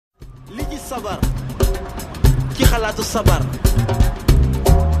sabar ci xalaatu sabar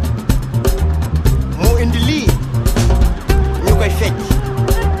moo indi lii ñu koy fecc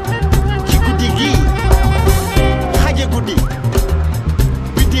ci guddi gii xaje guddi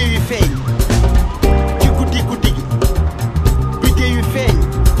biddeew yi feeñ ci guddi guddi gi biddeew yi feeñ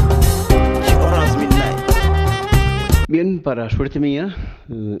ci Orange Midnight. Bien, para suerte mía,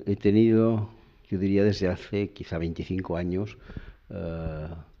 he tenido, yo diría desde hace quizá 25 años,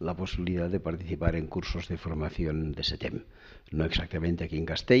 la posibilidad de participar en cursos de formación de SETEM. No exactamente aquí en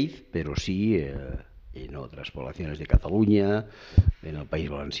Castells, pero sí en otras poblaciones de Cataluña, en el País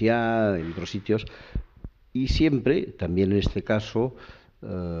Valencià, en otros sitios. Y siempre, también en este caso,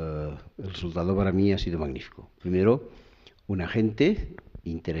 el resultado para mí ha sido magnífico. Primero, una gente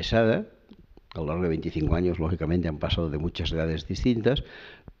interesada. A lo largo de 25 años, lógicamente, han pasado de muchas edades distintas,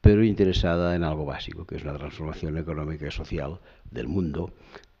 pero interesada en algo básico, que es la transformación económica y social del mundo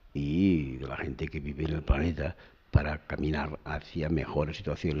y de la gente que vive en el planeta para caminar hacia mejores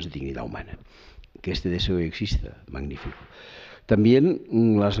situaciones de dignidad humana. Que este deseo exista, magnífico. También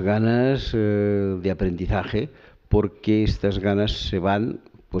las ganas de aprendizaje, porque estas ganas se van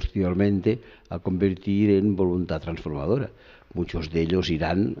posteriormente a convertir en voluntad transformadora. Muchos de ellos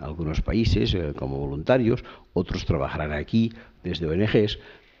irán a algunos países como voluntarios, otros trabajarán aquí desde ONGs,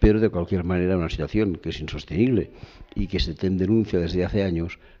 pero de cualquier manera una situación que es insostenible y que SETEM denuncia desde hace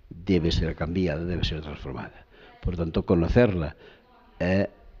años debe ser cambiada, debe ser transformada. Por tanto, conocerla,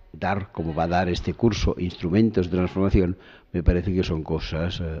 dar, como va a dar este curso, instrumentos de transformación, me parece que son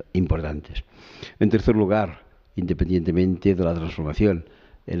cosas importantes. En tercer lugar, independientemente de la transformación,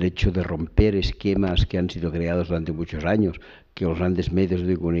 el hecho de romper esquemas que han sido creados durante muchos años, que los grandes medios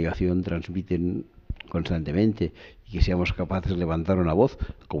de comunicación transmiten constantemente, y que seamos capaces de levantar una voz,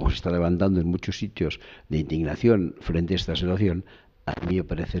 como se está levantando en muchos sitios, de indignación frente a esta situación, a mí me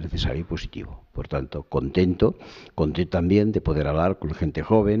parece necesario y positivo. Por tanto, contento también de poder hablar con gente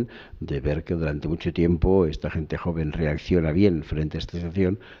joven, de ver que durante mucho tiempo esta gente joven reacciona bien frente a esta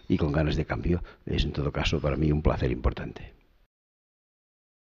situación y con ganas de cambio. Es en todo caso para mí un placer importante.